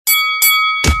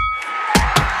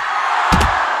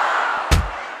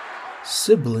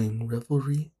Sibling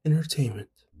Revelry Entertainment.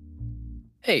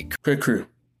 Hey, Crit Crew.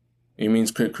 It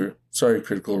means Crit Crew. Sorry,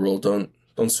 Critical Role. Don't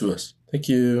sue us. Thank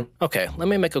you. okay, let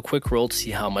me make a quick roll to see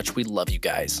how much we love you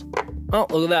guys. Oh,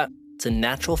 look at that. It's a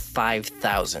natural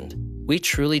 5,000. We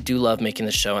truly do love making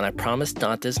the show, and I promise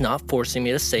Dante's not forcing me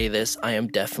to say this. I am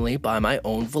definitely by my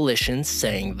own volition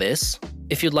saying this.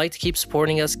 If you'd like to keep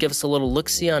supporting us, give us a little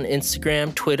look-see on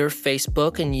Instagram, Twitter,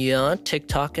 Facebook, and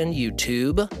TikTok and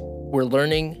YouTube. We're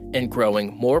learning and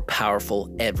growing more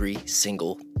powerful every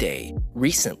single day.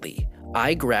 Recently,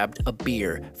 I grabbed a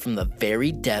beer from the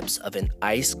very depths of an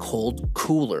ice-cold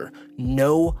cooler,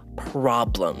 no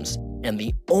problems. And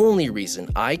the only reason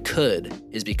I could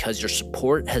is because your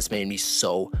support has made me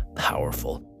so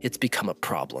powerful. It's become a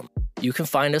problem. You can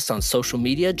find us on social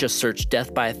media, just search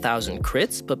Death by 1,000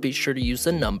 Crits, but be sure to use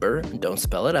the number and don't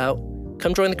spell it out.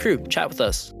 Come join the crew, chat with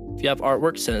us. If you have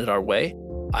artwork, send it our way.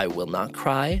 I will not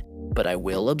cry, but I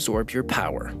will absorb your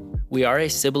power. We are a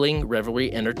sibling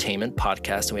revelry entertainment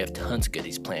podcast, and we have tons of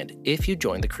goodies planned if you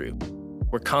join the crew.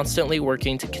 We're constantly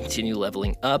working to continue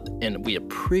leveling up, and we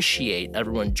appreciate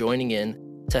everyone joining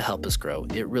in to help us grow.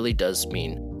 It really does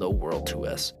mean the world to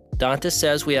us. Dante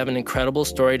says we have an incredible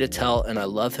story to tell, and I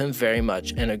love him very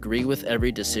much and agree with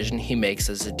every decision he makes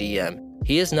as a DM.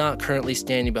 He is not currently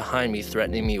standing behind me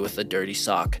threatening me with a dirty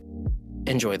sock.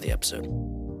 Enjoy the episode.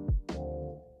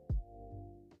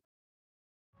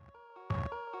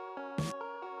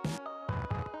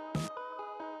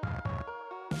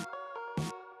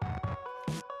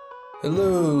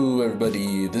 Hello,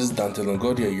 everybody. This is Dante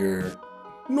Longoria, your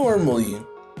normally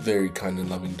very kind and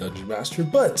loving dungeon master,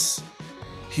 but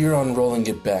here on Rolling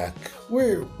It Back,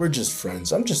 we're just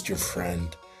friends. I'm just your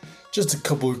friend. Just a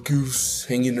couple of goofs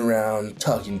hanging around,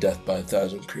 talking Death by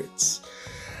 1,000 Crits.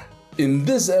 In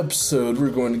this episode, we're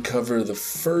going to cover the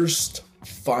first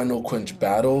Final Quench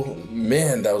battle.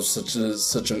 Man, that was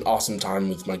such an awesome time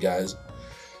with my guys.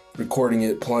 Recording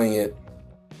it, playing it.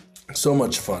 So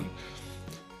much fun.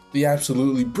 The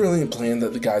absolutely brilliant plan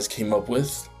that the guys came up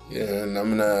with, and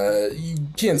you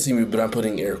can't see me, but I'm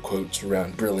putting air quotes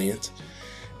around brilliant.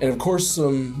 And of course,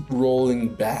 some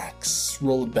rollbacks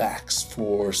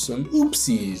for some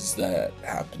oopsies that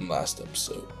happened last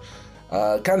episode.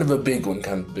 Kind of a big one,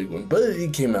 but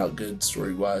it came out good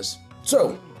story-wise.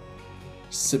 So,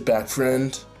 sit back,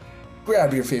 friend,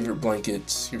 grab your favorite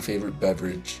blankets, your favorite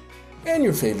beverage, and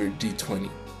your favorite D20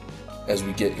 as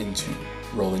we get into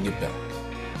Rolling It Back.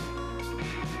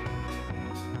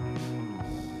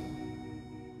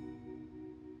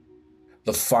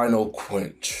 The Final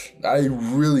Quench. I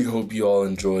really hope you all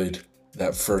enjoyed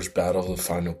that first battle of the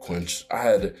Final Quench. I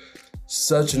had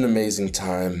such an amazing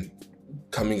time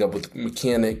coming up with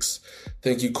mechanics.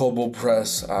 Thank you, Kobold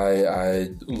Press. I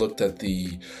looked at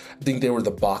I think they were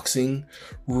the boxing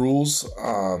rules.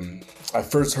 I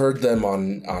first heard them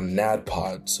on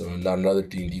NADPod, so not another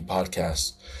D&D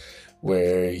podcast,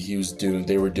 where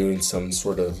they were doing some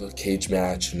sort of a cage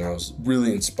match, and I was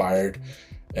really inspired,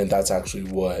 and that's actually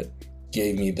what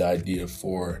gave me the idea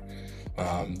for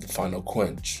the Final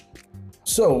Quench.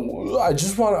 So I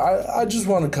just want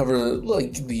to cover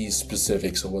like the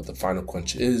specifics of what the Final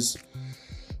Quench is,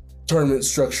 tournament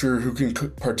structure, who can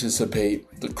participate,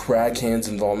 the Crag Hands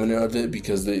involvement of it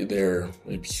because they're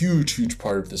a huge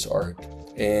part of this arc,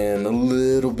 and a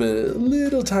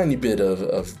little tiny bit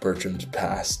of Bertram's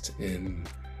past in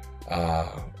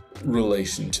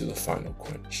relation to the Final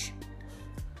Quench.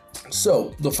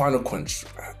 So the Final Quench.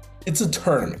 It's a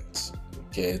tournament,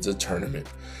 okay? It's a tournament.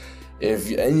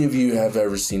 If any of you have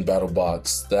ever seen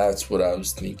BattleBots, that's what I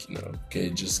was thinking of,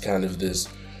 okay? Just kind of this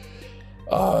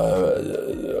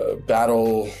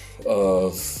battle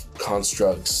of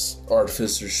constructs,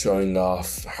 artificers showing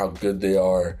off how good they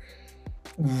are,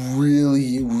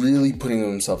 really putting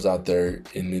themselves out there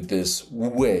in this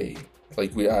way.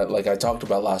 Like I talked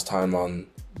about last time on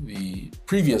the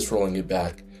previous Rolling It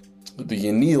Back, the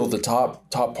Yanil, the top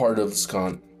part of the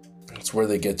Skant. It's where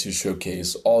they get to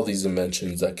showcase all these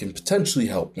inventions that can potentially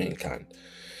help mankind,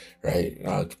 right?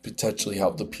 Could potentially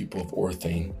help the people of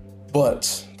Orthane.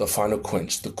 But the Final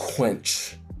Quench, the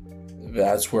Quench,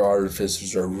 that's where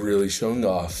artificers are really showing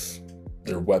off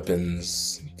their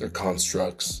weapons, their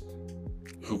constructs,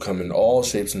 who come in all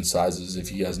shapes and sizes. If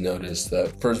you guys noticed,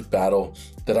 that first battle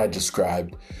that I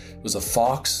described was a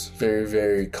fox, very,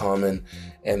 very common,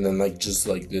 and then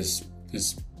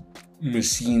this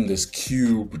machine, this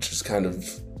cube, which is kind of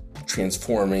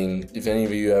transforming. If any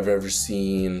of you have ever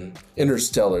seen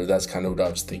Interstellar, that's kind of what I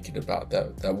was thinking about.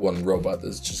 That one robot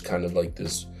that's just kind of like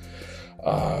this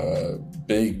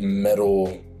big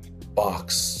metal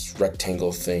box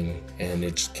rectangle thing, and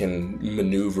it can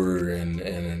maneuver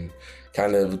and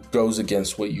kind of goes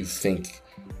against what you think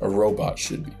a robot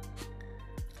should be.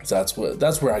 So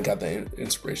that's where I got the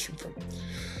inspiration from.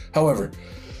 However,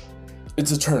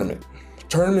 it's a tournament.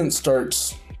 Tournament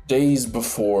starts days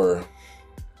before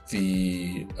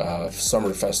the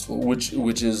summer festival, which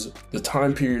is the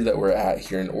time period that we're at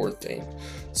here in Orthane.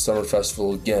 Summer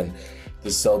festival, again,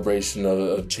 the celebration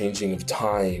of changing of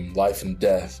time, life and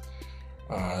death.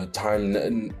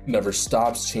 Time never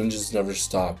stops, changes never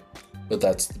stop, but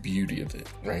that's the beauty of it,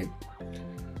 right?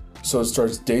 So it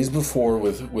starts days before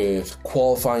with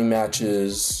qualifying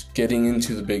matches, getting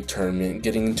into the big tournament,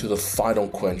 getting into the final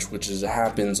quench, which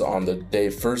happens on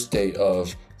the first day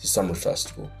of the summer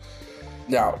festival.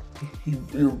 Now,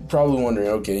 you're probably wondering,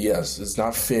 okay, yes, it's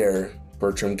not fair.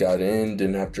 Bertram got in,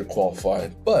 didn't have to qualify,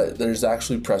 but there's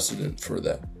actually precedent for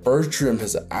that. Bertram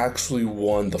has actually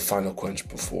won the final quench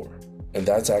before, and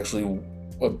that's actually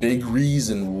a big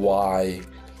reason why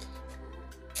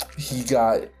he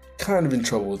got kind of in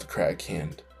trouble with the crack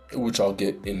hand, which I'll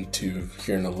get into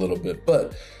here in a little bit.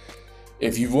 But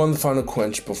if you've won the final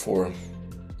quench before,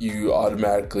 you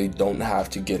automatically don't have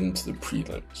to get into the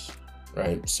prelims,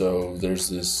 right? So there's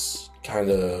this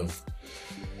kind of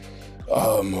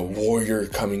warrior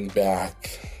coming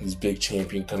back, this big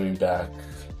champion coming back,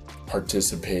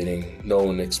 participating. No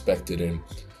one expected him,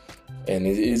 and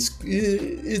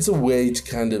it's a way to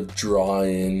kind of draw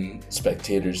in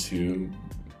spectators who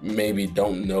maybe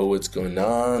don't know what's going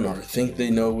on or think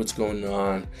they know what's going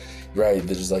on, right?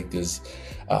 There's like this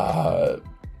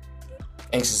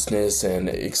anxiousness and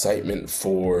excitement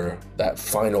for that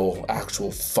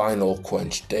actual final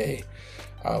quench day,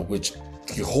 which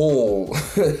the whole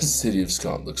city of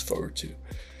Scotland looks forward to.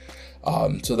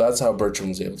 So that's how Bertram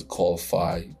was able to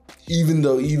qualify, even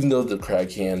though the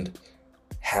crag hand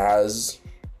has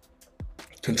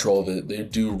control of it. They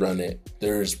do run it.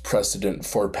 There's precedent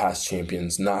for past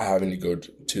champions not having to go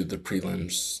to the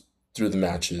prelims through the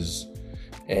matches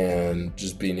and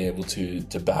just being able to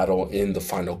battle in the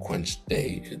final quench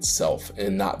day itself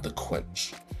and not the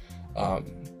quench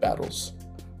battles.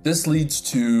 This leads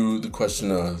to the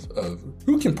question of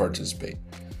who can participate.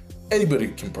 Anybody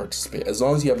can participate as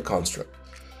long as you have a construct.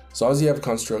 As long as you have a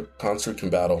construct can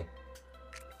battle.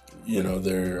 You know,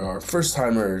 there are first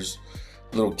timers,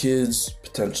 little kids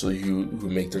potentially who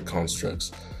make their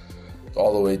constructs,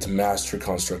 all the way to master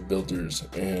construct builders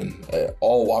and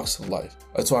all walks of life.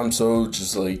 That's why I'm so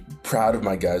just like proud of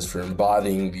my guys for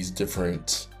embodying these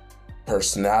different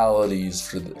personalities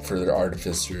for their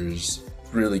artificers,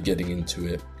 really getting into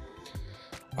it.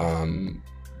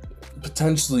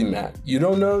 Potentially Matt. You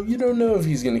don't know if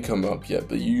he's gonna come up yet,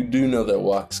 but you do know that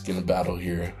Walk's gonna battle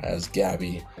here as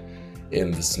Gabby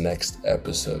in this next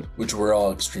episode, which we're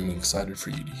all extremely excited for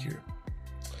you to hear.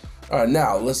 All right,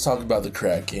 now let's talk about the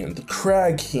crag hand. The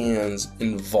crag hand's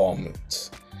involvement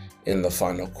in the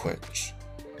final quench.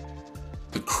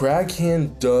 The crag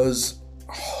hand does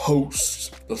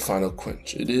host the final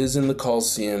quench. It is in the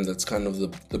Coliseum. That's kind of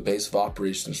the base of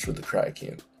operations for the crag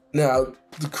hand. Now,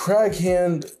 the crag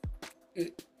hand,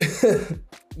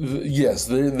 yes,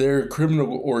 they're a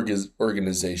criminal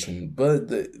organization, but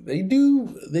they do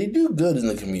good in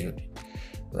the community,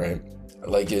 right?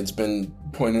 Like it's been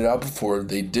pointed out before,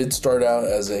 they did start out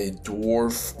as a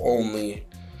dwarf-only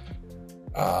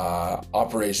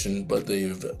operation, but they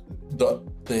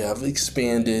have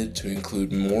expanded to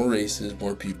include more races,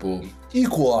 more people,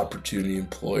 equal opportunity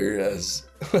employer, as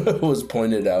was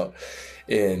pointed out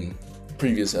in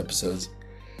previous episodes.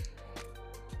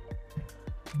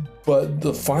 But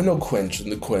the final quench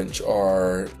and the quench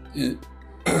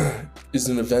is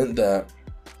an event that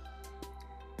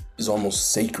is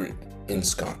almost sacred in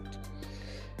Scotland.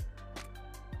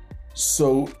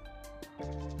 So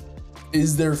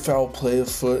is there foul play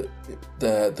afoot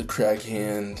that the crag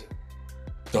hand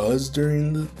does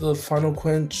during the final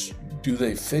quench? Do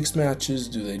they fix matches?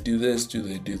 Do they do this? Do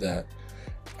they do that?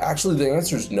 Actually, the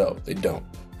answer is no, they don't.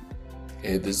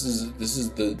 Okay, this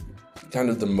is the kind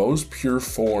of the most pure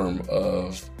form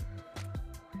of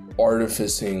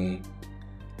artificing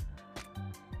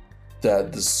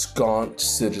that the Scotch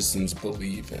citizens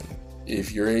believe in.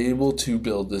 If you're able to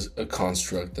build a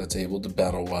construct that's able to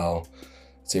battle well,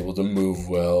 it's able to move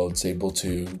well, it's able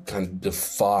to kind of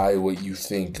defy what you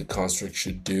think a construct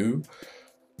should do,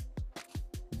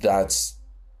 that's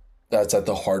at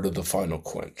the heart of the final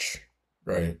quench,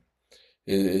 right?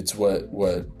 It's what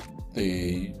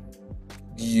they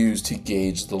use to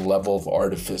gauge the level of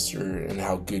artificer and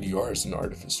how good you are as an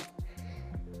artificer.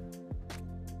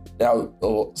 Now,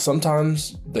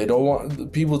 sometimes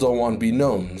people don't want to be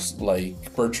known,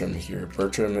 like Bertram here.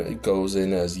 Bertram goes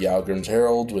in as Yalgrim's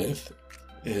Herald with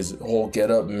his whole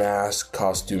getup, mask,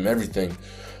 costume, everything.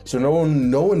 So no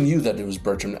one knew that it was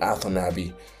Bertram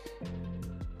Athelnaby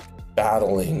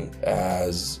battling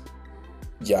as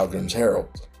Yalgrim's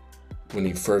Herald when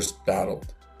he first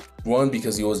battled. One,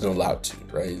 because he wasn't allowed to,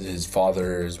 right? His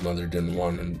father, his mother didn't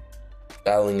want him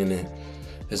battling in it.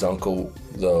 His uncle,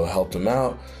 though, helped him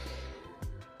out.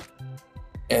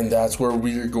 And that's where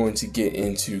we are going to get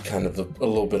into kind of a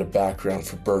little bit of background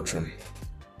for Bertram.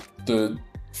 The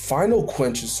final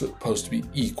quench is supposed to be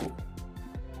equal.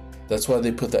 That's why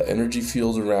they put that energy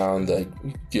field around that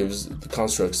gives the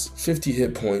constructs 50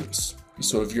 hit points.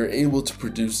 So if you're able to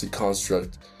produce a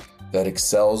construct that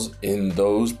excels in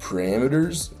those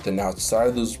parameters, then outside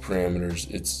of those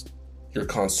parameters, your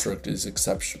construct is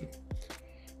exceptional.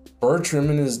 Bertram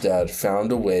and his dad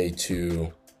found a way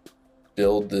to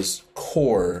build this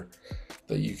core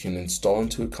that you can install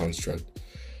into a construct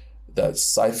that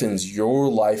siphons your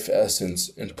life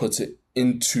essence and puts it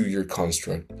into your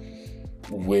construct,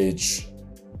 which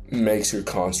makes your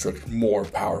construct more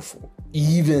powerful,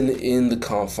 even in the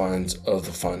confines of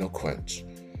the final quench.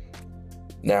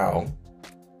 Now,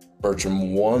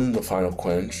 Bertram won the final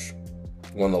quench,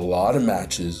 won a lot of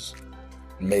matches,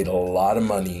 made a lot of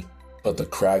money, but the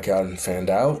Kraken fanned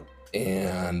out,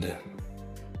 and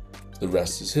the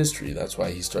rest is history. That's why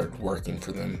he started working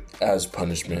for them as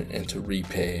punishment and to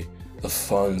repay the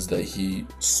funds that he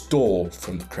stole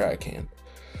from the Kraken.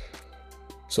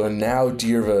 So now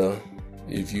Dirva,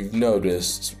 if you've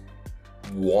noticed,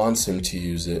 wants him to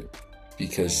use it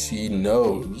because she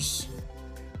knows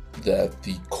that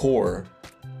the core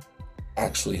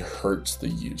actually hurts the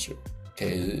user,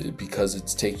 okay? Because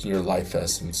it's taking your life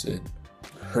essence, it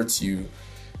hurts you,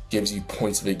 gives you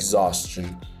points of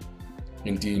exhaustion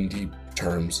in D&D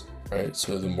terms, right?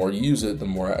 So the more you use it, the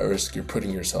more at risk you're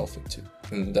putting yourself into.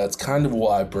 And that's kind of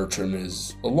why Bertram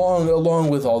is, along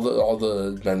with all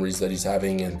the memories that he's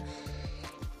having and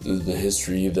the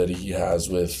history that he has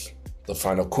with the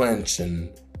final quench and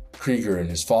Krieger and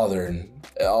his father and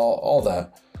all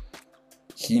that,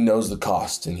 he knows the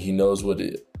cost and he knows what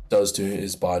it does to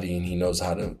his body and he knows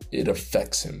how it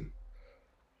affects him.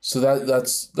 So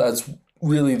that's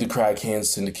really the Kraken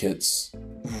Syndicate's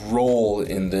role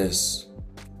in this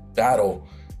battle.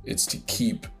 It's to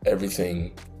keep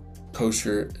everything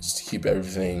kosher, it's to keep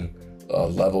everything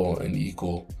level and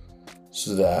equal,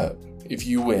 so that if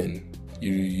you win,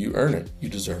 you earn it, you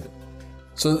deserve it.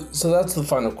 So that's the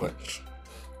final quench.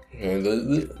 And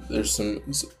there's some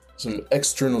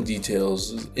external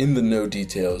details, in the know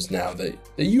details now that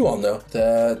you all know,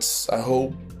 that I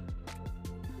hope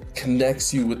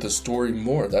connects you with the story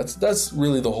more. That's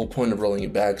really the whole point of rolling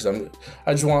it back, because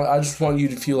I just want you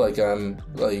to feel like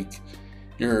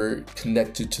you're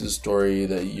connected to the story,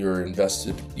 that you're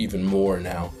invested even more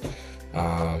now,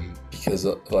 because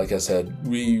like I said,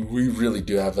 we really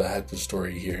do have a heck of a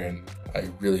story here, and I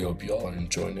really hope you all are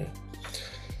enjoying it.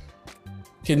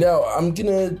 Okay, now I'm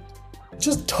gonna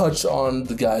just touch on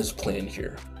the guy's plan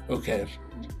here. Okay,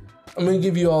 I'm gonna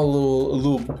give you all a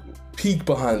little peek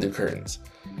behind the curtains.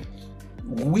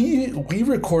 We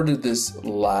recorded this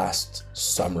last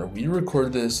summer. We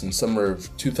recorded this in summer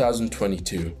of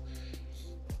 2022.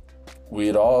 We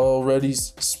had already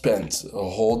spent a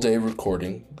whole day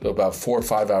recording, about 4 or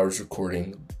 5 hours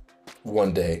recording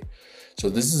one day. So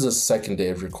this is a second day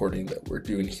of recording that we're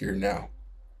doing here now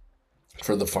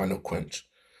for the final quench.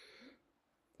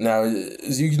 Now,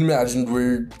 as you can imagine,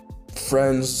 we're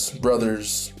friends,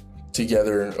 brothers,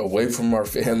 together, away from our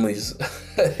families,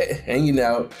 hanging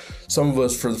out. Some of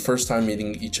us for the first time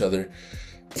meeting each other,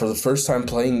 for the first time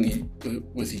playing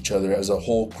with each other as a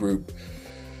whole group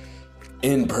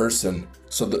in person.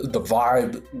 So the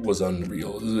vibe was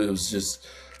unreal. It was just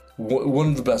one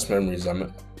of the best memories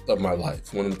of my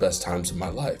life, one of the best times of my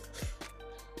life.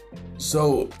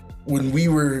 So when we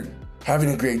were having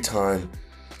a great time,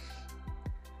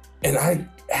 and I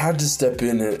had to step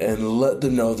in and let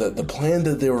them know that the plan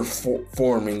that they were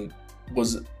forming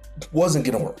wasn't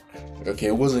gonna work. Okay,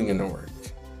 it wasn't gonna work.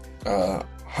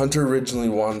 Hunter originally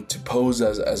wanted to pose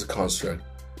as a construct.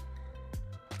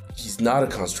 He's not a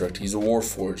construct, he's a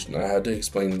warforged, and I had to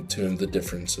explain to him the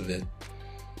difference of it.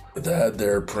 That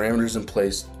there are parameters in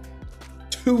place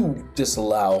to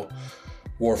disallow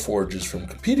warforges from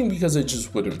competing, because it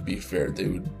just wouldn't be fair. They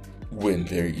would win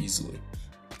very easily.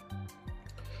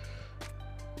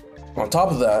 On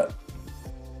top of that,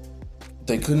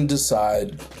 they couldn't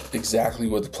decide exactly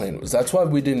what the plan was. That's why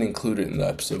we didn't include it in the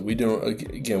episode. We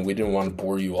didn't want to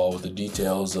bore you all with the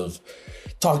details of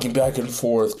talking back and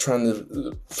forth, trying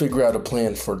to figure out a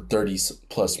plan for 30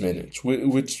 plus minutes,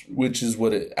 which is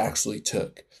what it actually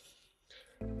took.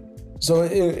 So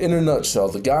in a nutshell,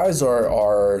 the guys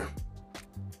are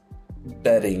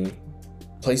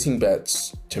placing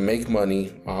bets to make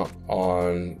money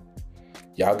on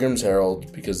Yagram's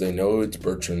Herald because they know it's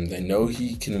Bertram. They know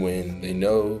he can win. They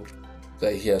know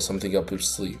that he has something up his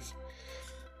sleeve.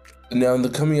 Now in the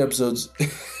coming episodes,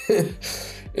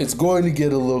 it's going to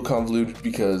get a little convoluted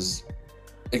because,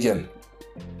 again,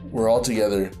 we're all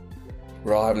together.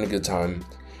 We're all having a good time.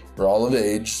 We're all of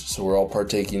age, so we're all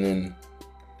partaking in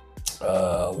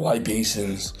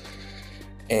libations,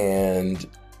 and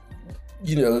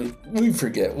we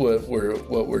forget what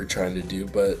we're trying to do,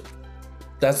 but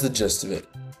that's the gist of it.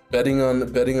 Betting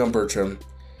on Bertram,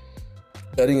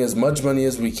 betting as much money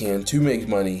as we can to make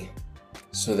money,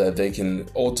 so that they can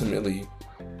ultimately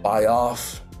buy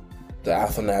off the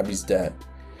Athlone Abbey's debt,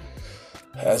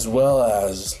 as well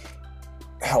as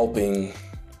helping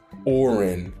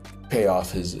Oren pay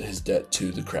off his debt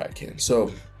to the Kraken.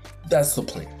 So that's the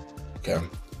plan. Okay,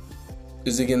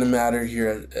 is it gonna matter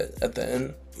here at the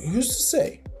end? Who's to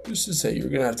say? You're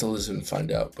gonna have to listen and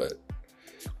find out. But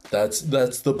that's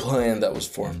the plan that was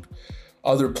formed.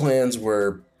 Other plans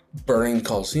were burning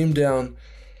Coliseum down,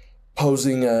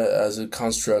 posing as a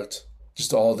construct,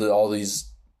 just all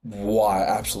these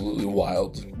absolutely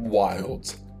wild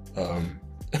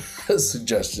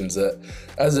suggestions that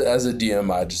as a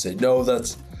DM I just say no,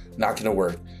 that's not gonna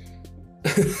work.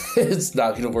 It's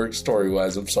not gonna work story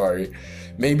wise. I'm sorry.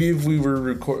 Maybe if we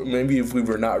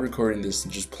were not recording this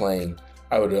and just playing,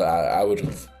 I would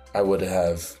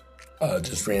have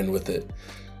just ran with it.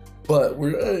 But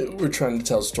we're trying to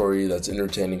tell a story that's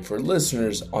entertaining for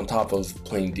listeners on top of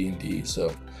playing D&D.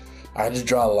 So I had to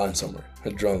draw a line somewhere.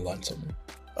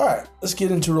 All right, let's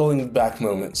get into rolling back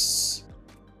moments.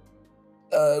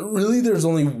 Really, there's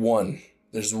only one.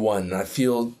 There's one. And I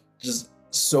feel just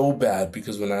so bad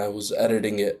because when I was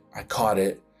editing it, I caught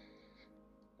it.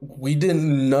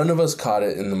 None of us caught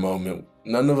it in the moment.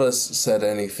 None of us said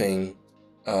anything.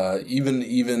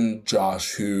 Even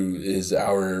Josh, who is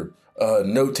our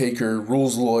note taker,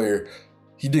 rules lawyer,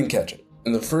 he didn't catch it.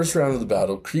 In the first round of the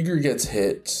battle, Krieger gets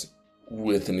hit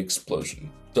with an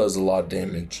explosion, does a lot of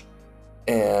damage,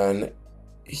 and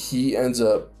he ends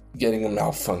up getting a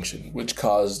malfunction, which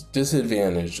caused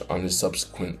disadvantage on his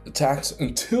subsequent attacks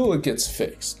until it gets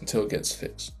fixed.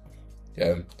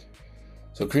 Okay.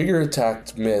 So Krieger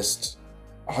attacked, missed.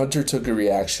 Hunter took a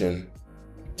reaction,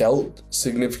 dealt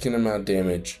significant amount of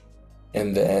damage,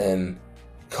 and then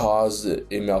caused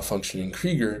a malfunction in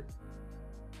Krieger,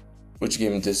 which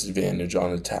gave him disadvantage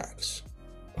on attacks.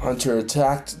 Hunter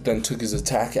attacked, then took his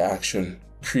attack action.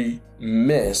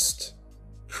 Missed.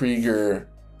 Krieger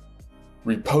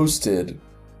reposted,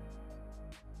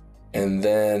 and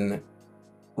then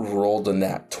rolled a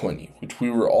nat 20, which we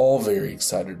were all very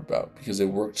excited about because it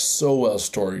worked so well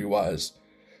story-wise.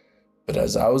 But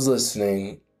as I was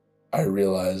listening, I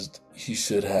realized he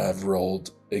should have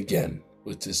rolled again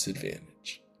with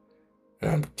disadvantage. And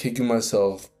I'm kicking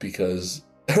myself because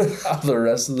how the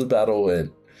rest of the battle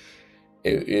went,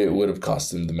 it would have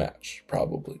cost him the match,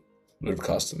 probably.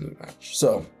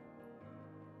 So,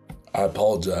 I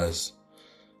apologize.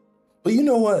 But you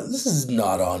know what? This is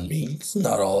not on me. It's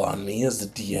not all on me as the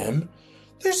DM.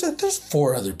 There's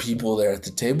 4 other people there at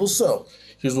the table. So,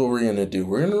 here's what we're going to do.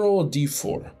 We're going to roll a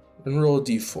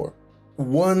d4.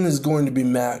 1 is going to be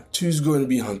Matt, 2 is going to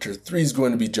be Hunter, 3 is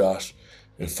going to be Josh,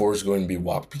 and 4 is going to be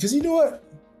Wok. Because you know what?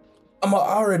 I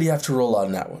already have to roll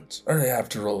on that ones. I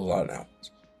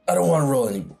don't want to roll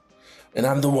anymore. And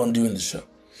I'm the one doing the show.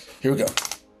 Here we go.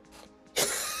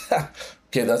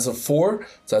 Okay, that's a 4.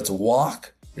 So that's a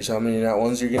Wok. Here's how many nat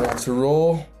ones you're going to have to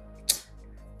roll.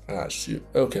 Ah, shoot.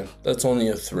 Okay, that's only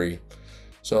a 3.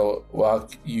 So,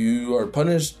 Wok, you are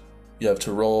punished. You have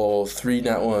to roll 3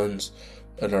 nat ones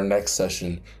in our next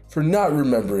session for not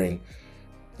remembering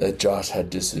that Josh had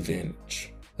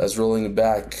disadvantage. That's rolling it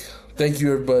back. Thank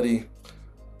you, everybody.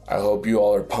 I hope you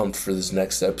all are pumped for this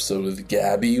next episode with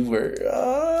Gabby, where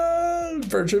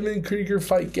Bertram and Krieger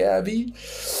fight Gabby.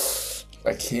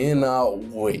 I cannot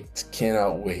wait.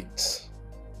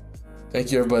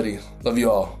 Thank you, everybody. Love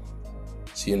you all.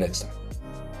 See you next time.